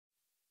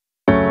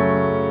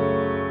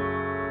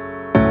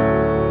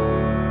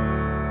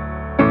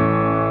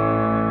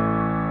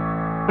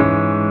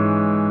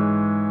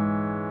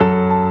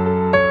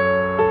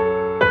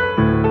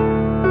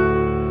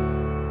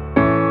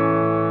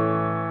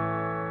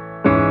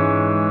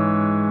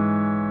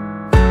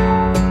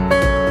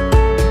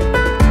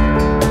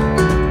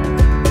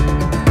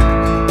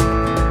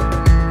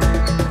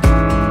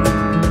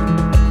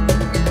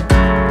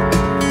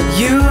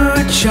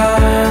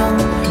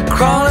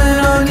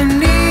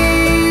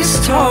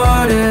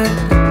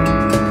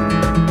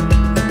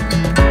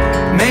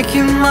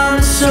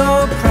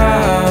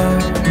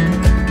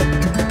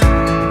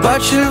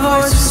but your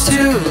voice is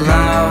too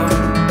loud.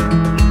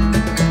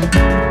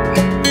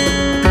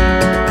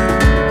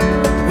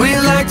 We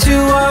like to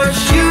watch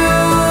you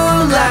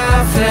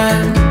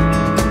laughing,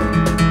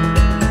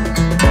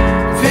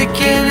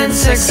 picking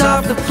insects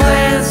off the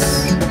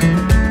plants.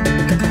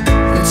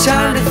 No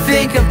time to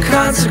think of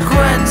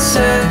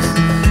consequences.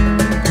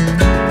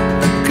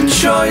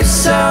 Control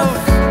yourself,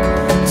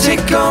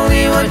 take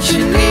only what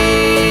you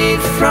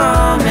need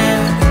from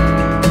it.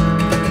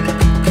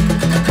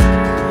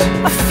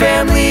 A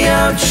family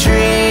of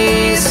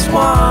trees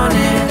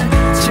wanted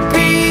to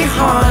be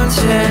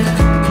haunted.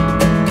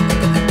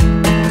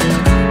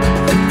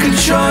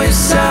 Control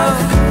yourself,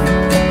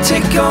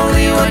 take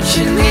only what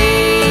you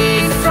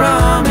need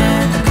from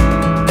it.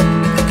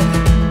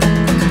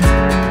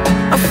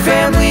 A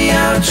family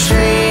of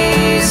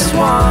trees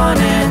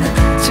wanted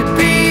to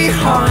be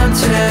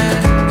haunted.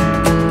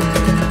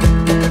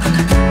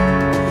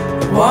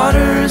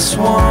 Water is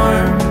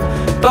warm,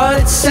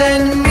 but it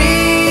sent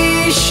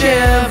me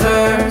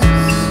shivers.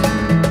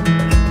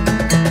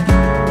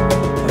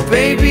 A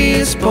baby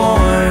is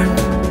born,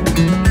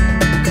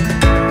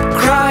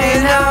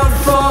 crying out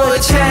for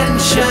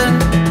attention.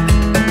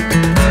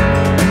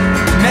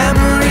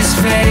 Memories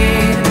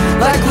fade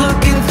like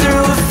looking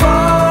through a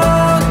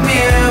fog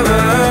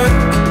mirror.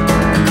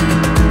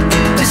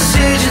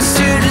 Decisions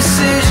to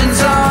decisions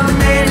are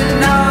made and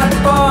not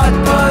bought,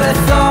 but I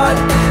thought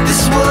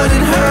this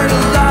wouldn't hurt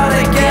a lot,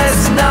 I guess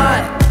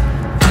not.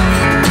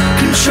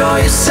 Control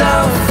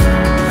yourself,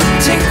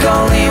 take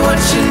only what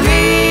you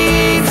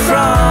need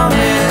from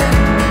it.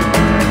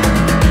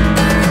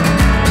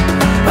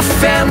 A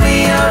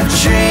family of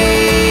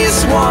trees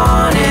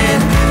wanted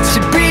to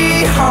be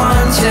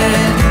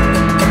haunted.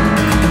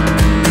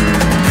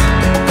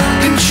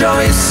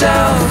 Control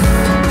yourself,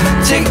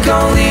 take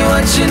only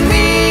what you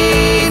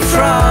need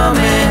from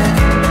it.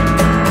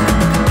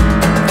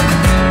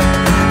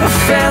 A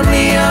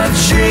family of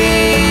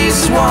trees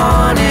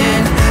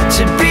wanted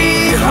to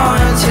be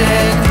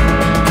haunted.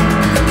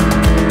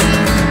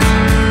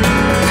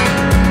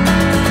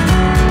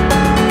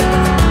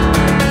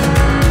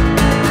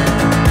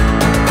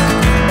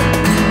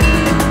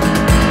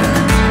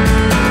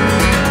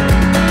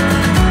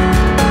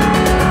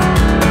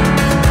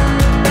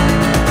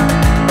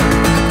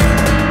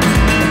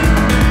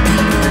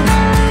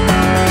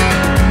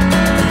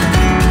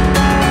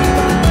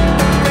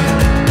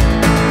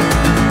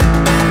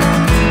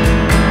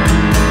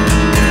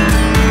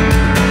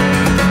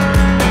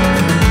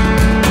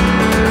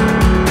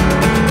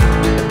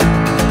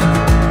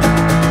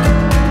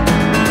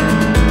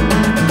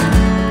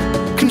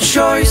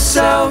 Control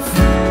yourself,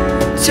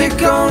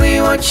 take only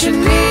what you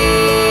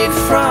need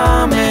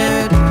from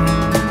it.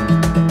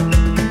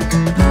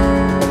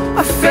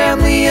 A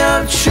family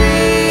of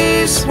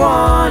trees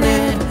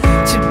wanted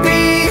to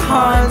be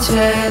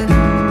haunted.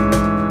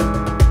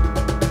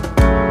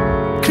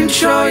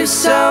 Control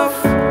yourself,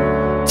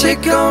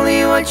 take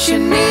only what you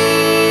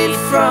need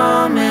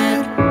from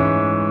it.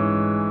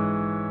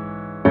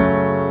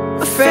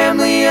 A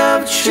family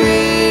of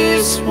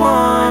trees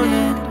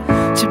wanted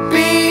to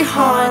be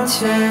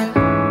haunted.